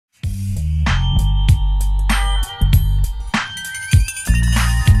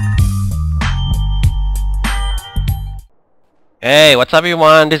Hey, what's up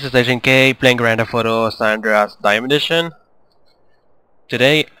everyone? This is AznKei playing Grand Theft Auto San Andreas DYOM Edition.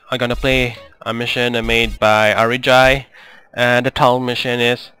 Today I'm gonna play a mission made by Arejai, and the title mission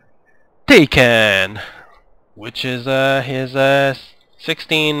is Taken, which is his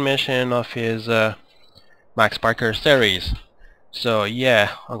 16 mission of his Max Parker series. So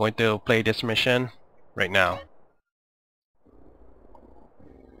yeah, I'm going to play this mission right now.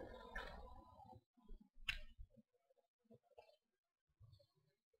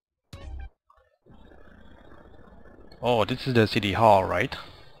 Oh, this is the city hall, right?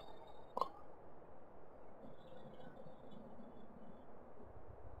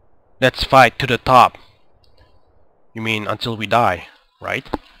 Let's fight to the top. You mean until we die, right?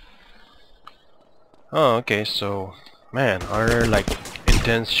 Oh, okay, so man, are like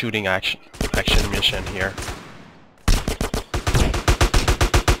intense shooting action mission here.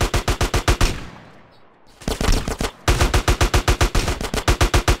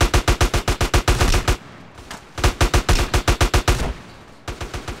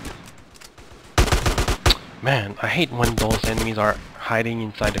 Man, I hate when those enemies are hiding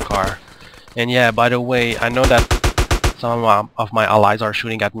inside the car. And yeah, by the way, I know that some of my allies are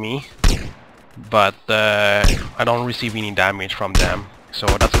shooting at me, but I don't receive any damage from them, so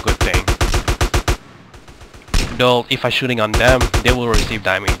that's a good thing. Though if I'm shooting on them, they will receive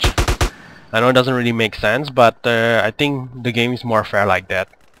damage. I know it doesn't really make sense, but I think the game is more fair like that,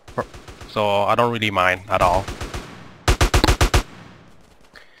 so I don't really mind at all.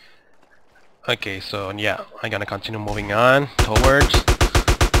 Okay, so yeah, I'm gonna continue moving on towards.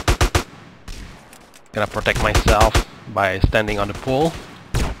 Gonna protect myself by standing on the pool.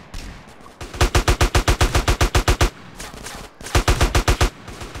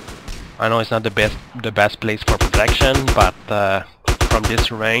 I know it's not the best place for protection, but from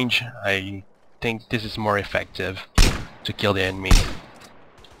this range, I think this is more effective to kill the enemy.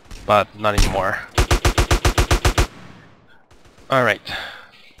 But not anymore. All right.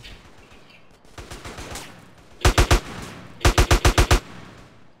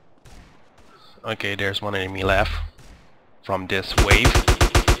 Okay, there's one enemy left from this wave.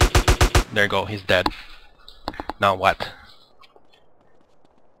 There you go, he's dead. Now what?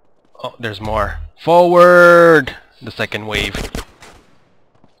 Oh, there's more. Forward! The second wave.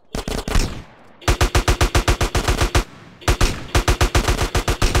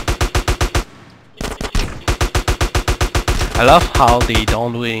 I love how they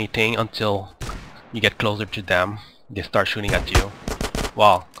don't do anything until you get closer to them. They start shooting at you.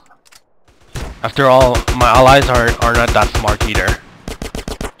 Wow. After all, my allies are not that smart either.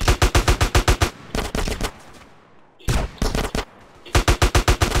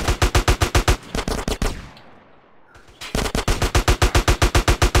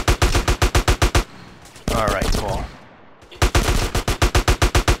 Alright, cool.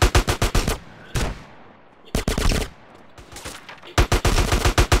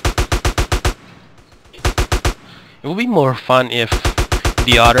 It would be more fun if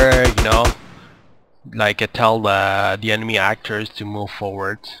the other, like tell the enemy actors to move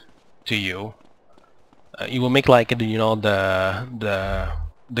forward to you. It will make like the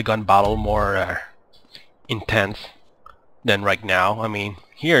gun battle more intense than right now. I mean,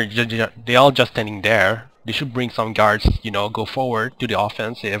 here they all just standing there. They should bring some guards, go forward to the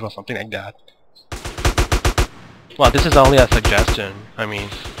offensive or something like that. Well, this is only a suggestion. I mean,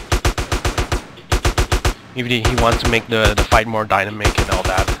 if he wants to make the fight more dynamic and all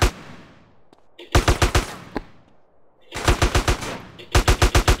that.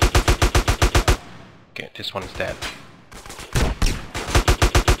 Okay, this one is dead.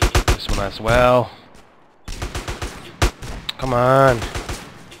 This one as well. Come on.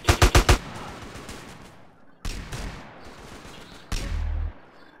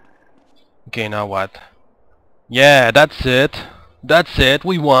 Okay, now what? Yeah, that's it. That's it.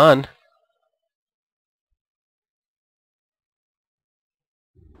 We won.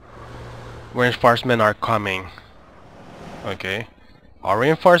 Reinforcements are coming. Okay. Our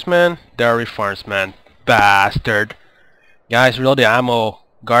reinforcement? Their reinforcement. Bastard. Guys, reload the ammo.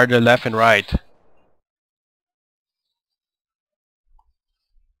 Guard the left and right.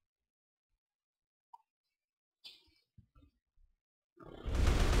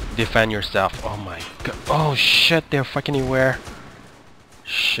 Defend yourself. Oh my god. Oh shit, they're fucking everywhere.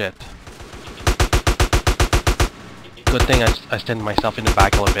 Shit. Good thing I stand myself in the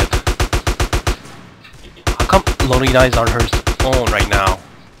back a little bit. How come Lorena is on her own right now?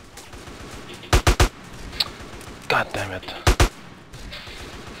 God damn it.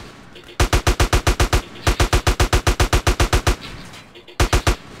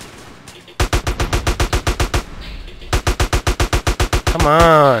 Come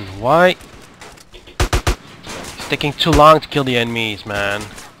on, why? It's taking too long to kill the enemies, man.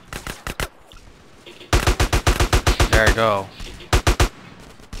 There you go.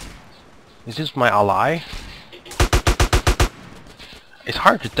 Is this my ally? It's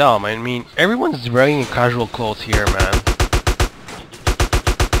hard to tell, I mean, everyone's wearing casual clothes here, man.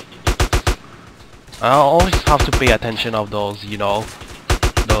 I always have to pay attention of those, you know,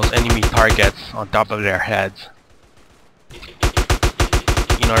 those enemy targets on top of their heads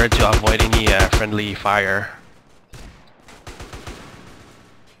in order to avoid any friendly fire.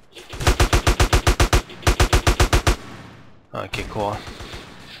 Okay, cool.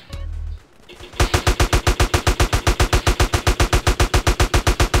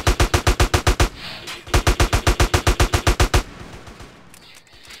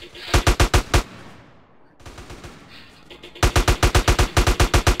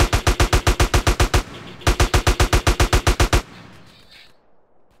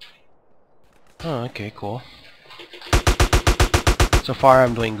 Oh, okay, cool. So far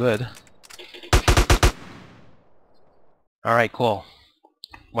I'm doing good. Alright, cool.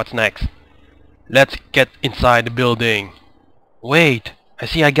 What's next? Let's get inside the building. Wait, I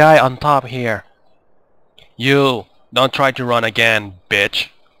see a guy on top here. You, don't try to run again, bitch.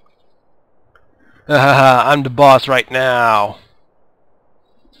 Haha, I'm the boss right now.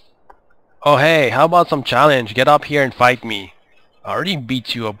 Oh hey, how about some challenge? Get up here and fight me. I already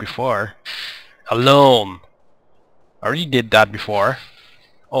beat you up before. Alone. I already did that before.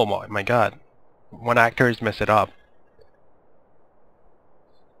 Oh my god. One actor has messed it up.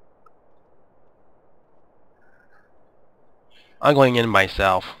 I'm going in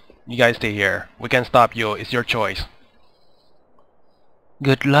myself. You guys stay here. We can stop you. It's your choice.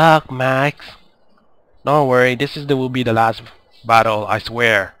 Good luck, Max. Don't worry, will be the last battle, I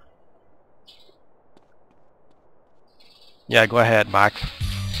swear. Yeah, go ahead, Max.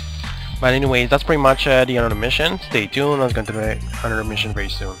 But anyways, that's pretty much the end of the mission. Stay tuned, I'm going to make another mission very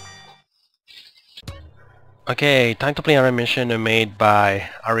soon. Okay, time to play another mission made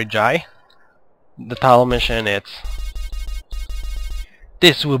by Arejai. The title mission is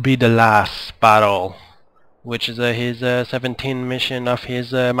This will be the last battle, which is his 17th mission of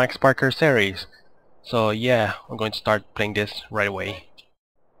his Max Parker series. So yeah, I'm going to start playing this right away.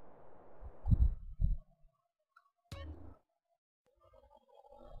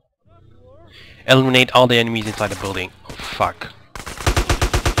 Eliminate all the enemies inside the building. Oh, fuck.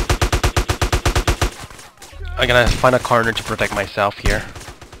 I'm gonna find a corner to protect myself here.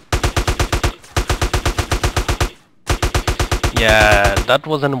 Yeah, that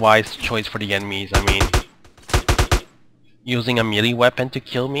wasn't a wise choice for the enemies. I mean, using a melee weapon to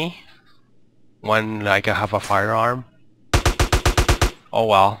kill me when like I have a firearm. Oh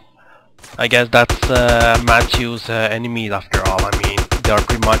well. I guess that's Matthew's enemies after all. I mean, they're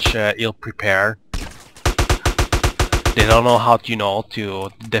pretty much ill-prepared. They don't know how to, you know, to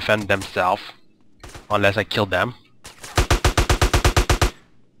defend themselves unless I kill them.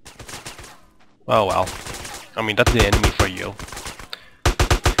 Oh well. I mean, that's the enemy for you.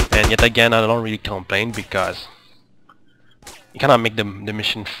 And yet again, I don't really complain because you cannot make the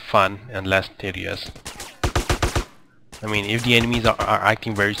mission fun and less tedious. I mean, if the enemies are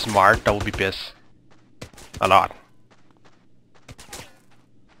acting very smart, that would be pissed a lot.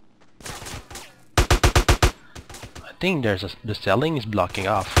 I think there's the ceiling is blocking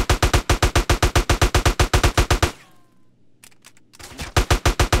off.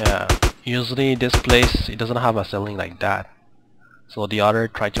 Yeah, usually this place, it doesn't have a ceiling like that. So the other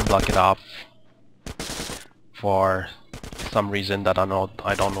tried to block it off for some reason that I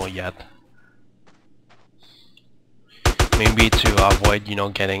don't know yet. Maybe to avoid, you know,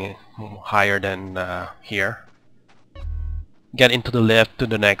 getting higher than here. Get into the lift to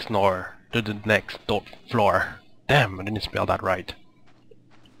the next floor. Floor. Damn, I didn't spell that right.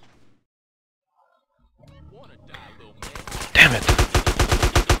 Damn it!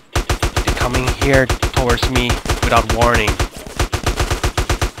 They're coming here towards me without warning.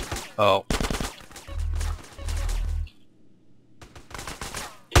 Oh.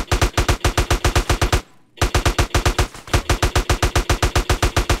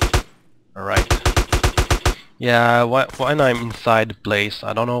 Alright. Yeah, when I'm inside the place,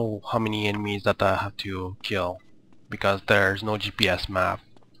 I don't know how many enemies that I have to kill because there's no GPS map.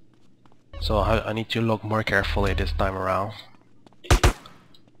 So I need to look more carefully this time around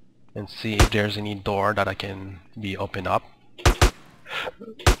and see if there's any door that I can be open up.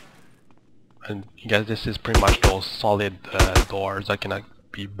 And I guess this is pretty much those solid doors that cannot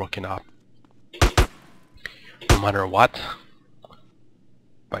be broken up no matter what.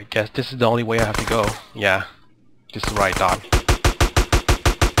 But I guess this is the only way I have to go. Yeah, this is right on.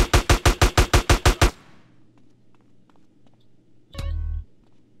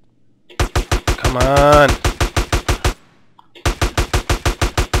 Come on.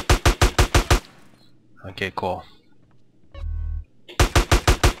 Okay, cool.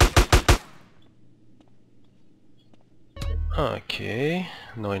 Okay,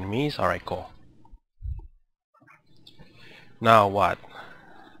 no enemies. Alright, cool. Now what?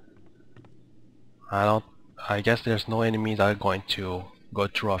 I guess there's no enemies that are going to go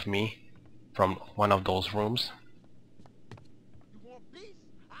through of me from one of those rooms.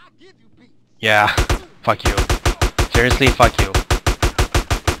 Yeah, fuck you. Seriously, fuck you.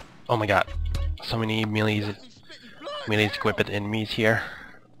 Oh my god. So many melee equipped enemies here.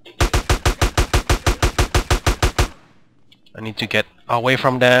 I need to get away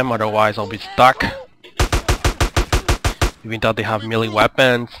from them, otherwise I'll be stuck. Even though they have melee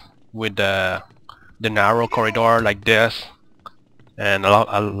weapons with the narrow corridor like this and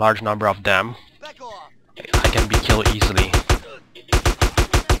a large number of them, I can be killed easily.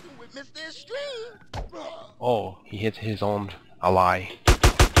 Oh, he hit his own ally.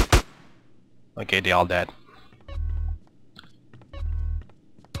 Okay, they all dead.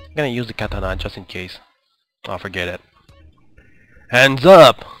 I'm gonna use the katana just in case. Oh, forget it. Hands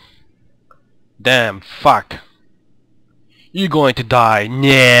up! Damn, fuck. You're going to die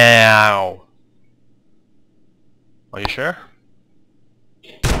now! Are you sure?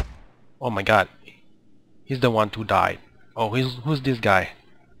 Oh my god. He's the one who died. Oh, who's this guy?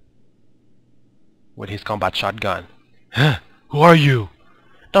 With his combat shotgun. Huh? Who are you?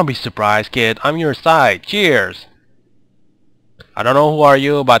 Don't be surprised, kid. I'm your side. Cheers! I don't know who are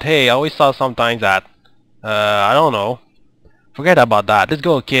you, but hey, I always saw sometimes that... I don't know. Forget about that. Let's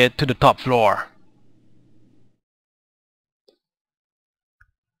go, kid, to the top floor.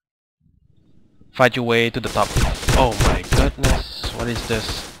 Fight your way to the top. Oh my goodness. What is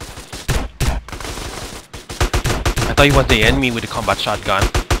this? I thought he was the enemy with the combat shotgun.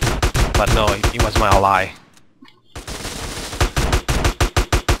 But no, he was my ally.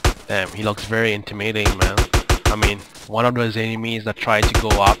 Damn, he looks very intimidating, man. I mean, one of those enemies that tried to go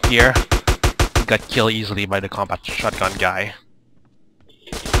up here got killed easily by the combat shotgun guy.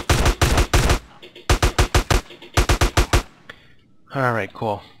 Alright,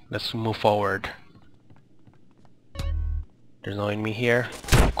 cool. Let's move forward. There's no enemy here.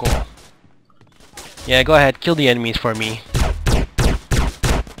 Cool. Yeah, go ahead, kill the enemies for me.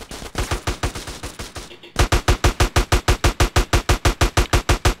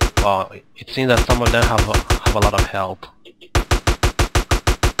 Well, it seems that some of them have a lot of health.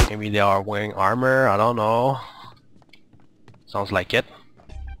 Maybe they are wearing armor, I don't know. Sounds like it.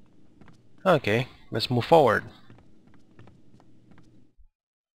 Okay, let's move forward.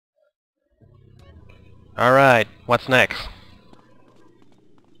 Alright, what's next?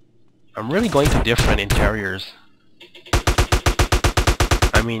 I'm really going to different interiors.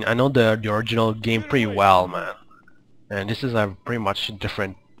 I mean, I know the original game pretty well, man. And this is a pretty much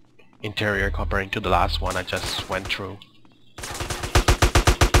different interior comparing to the last one I just went through.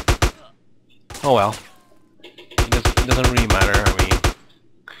 Oh well. It doesn't really matter, I mean...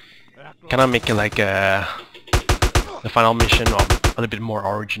 Can I make it like the final mission a little bit more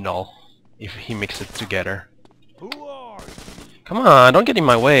original if he mixes it together? Come on, don't get in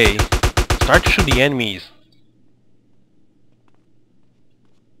my way. Start to shoot the enemies.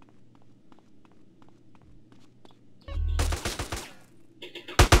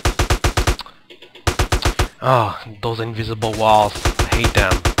 Oh, those invisible walls. I hate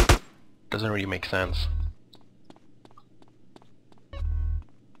them. Doesn't really make sense.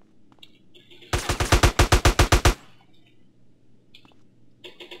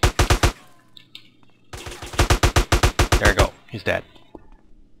 There we go. He's dead.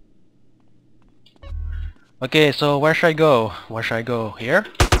 Okay, so where should I go? Where should I go? Here?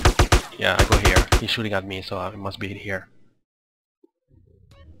 Yeah, I go here. He's shooting at me, so it must be here.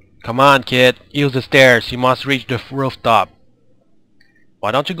 Come on, kid. Use the stairs. You must reach the rooftop. Why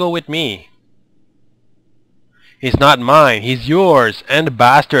don't you go with me? He's not mine. He's yours. And the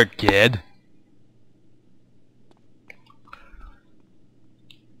bastard, kid.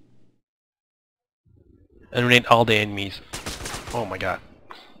 Eliminate all the enemies. Oh my god.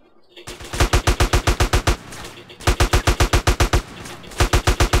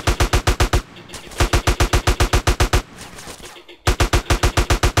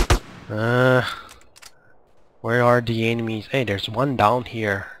 Where are the enemies? Hey, there's one down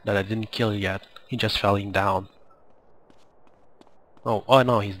here that I didn't kill yet. He just fell down. Oh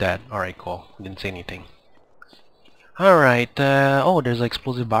no, he's dead. Alright, cool. Didn't say anything. Alright, oh, there's an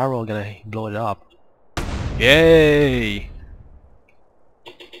explosive barrel. Gonna blow it up. Yay!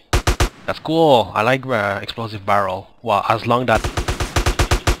 That's cool. I like explosive barrel. Well, as long that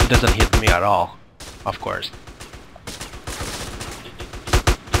it doesn't hit me at all. of course.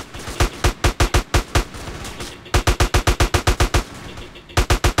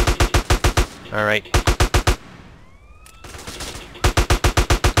 Alright.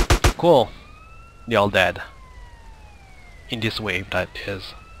 Cool. They're all dead. In this wave, that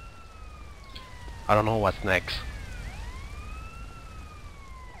is. I don't know what's next.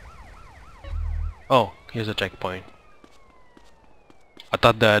 Oh, here's a checkpoint. I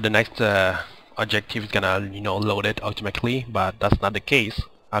thought the next objective is gonna, you know, load it automatically, but that's not the case.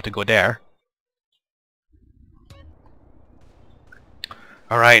 I have to go there.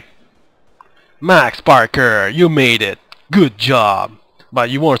 Alright. Max Parker, you made it. Good job. But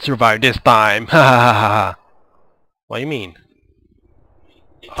you won't survive this time. Ha ha ha ha. What do you mean?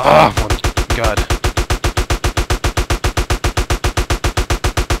 Oh my god.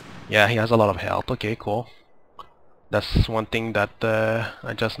 Yeah, he has a lot of health. Okay, cool. That's one thing that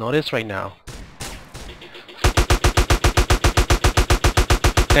I just noticed right now.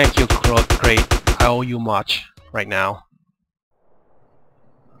 Thank you, Crate. I owe you much right now.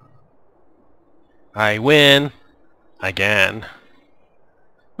 I win again.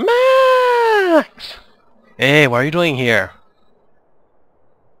 Max! Hey, what are you doing here?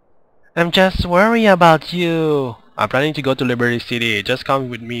 I'm just worried about you. I'm planning to go to Liberty City. Just come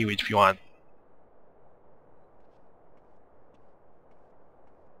with me if you want.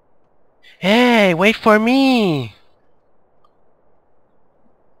 Hey, wait for me!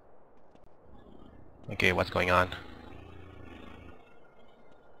 Okay, what's going on?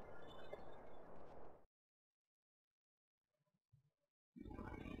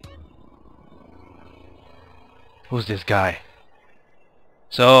 Who's this guy?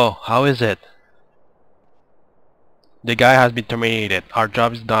 So, how is it? The guy has been terminated. Our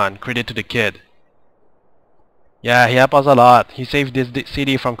job is done. Credit to the kid. Yeah, he helped us a lot. He saved this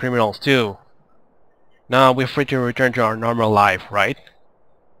city from criminals too. Now we're free to return to our normal life, right?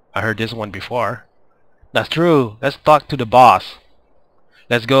 I heard this one before. That's true. Let's talk to the boss.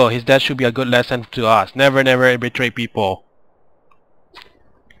 Let's go. His death should be a good lesson to us. Never, never betray people.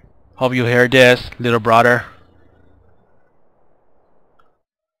 Hope you hear this, little brother.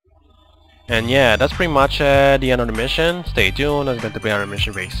 And yeah, that's pretty much the end of the mission. Stay tuned. I'm going to play on a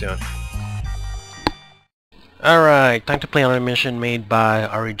mission very soon. Alright, time to play on a mission made by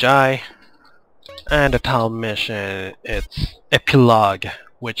Arejai. And the title mission, it's Epilogue,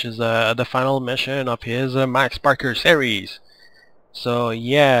 which is the final mission of his Max Parker series. So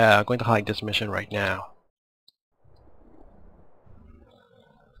yeah, I'm going to highlight this mission right now.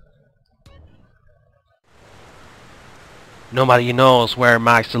 Nobody knows where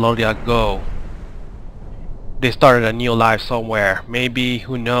Max and Loretta go. They started a new life somewhere. Maybe,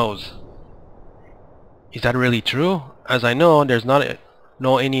 who knows? Is that really true? As I know, there's not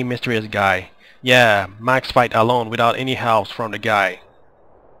any mysterious guy. Yeah, Max fight alone without any help from the guy.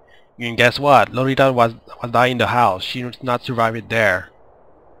 And guess what? Loretta was dying in the house. She was not survived there.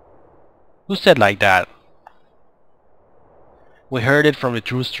 Who said like that? We heard it from the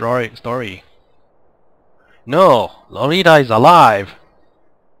true story. No, Loretta is alive.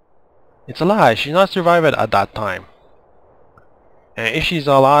 It's a lie. She's not survived at that time. And if she's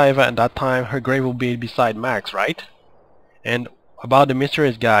alive at that time, her grave will be beside Max, right? And about the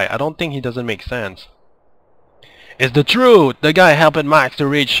mysterious guy, I don't think he doesn't make sense. It's the truth! The guy helped Max to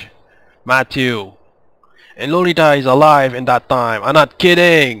reach Matthew. And Loretta is alive in that time. I'm not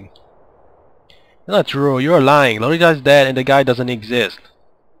kidding! It's not true. You're lying. Loretta is dead and the guy doesn't exist.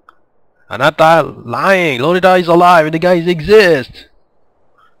 I'm not lying. Loretta is alive and the guy exists.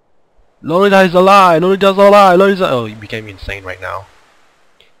 Loretta is alive. Loretta's alive. Loretta's... Oh, he became insane right now.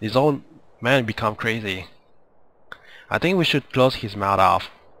 His own man become crazy. I think we should close his mouth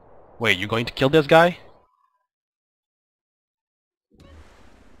off. Wait, you going to kill this guy?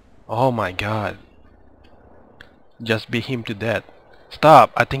 Oh my god. Just beat him to death.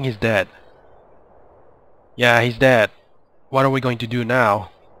 Stop, I think he's dead. Yeah, he's dead. What are we going to do now?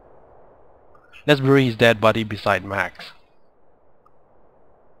 Let's bury his dead body beside Max.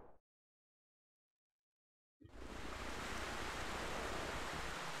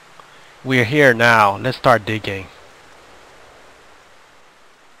 We're here now. Let's start digging.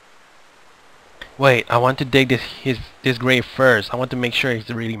 Wait, I want to dig this grave first. I want to make sure it's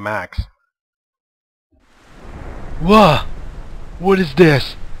really Max. Whoa! What is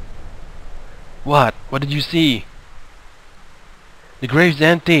this? What? What did you see? The grave's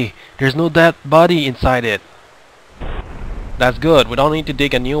empty. There's no dead body inside it. That's good. We don't need to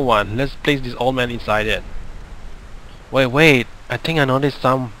dig a new one. Let's place this old man inside it. Wait. I think I noticed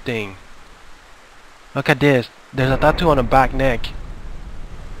something. Look at this. There's a tattoo on the back neck.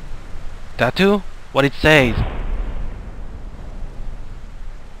 Tattoo? what it says.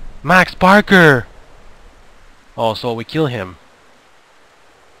 Max Parker! Oh, so we kill him.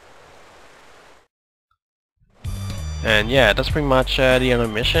 And yeah, that's pretty much the end of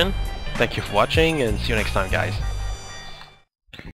the mission. Thank you for watching and see you next time, guys.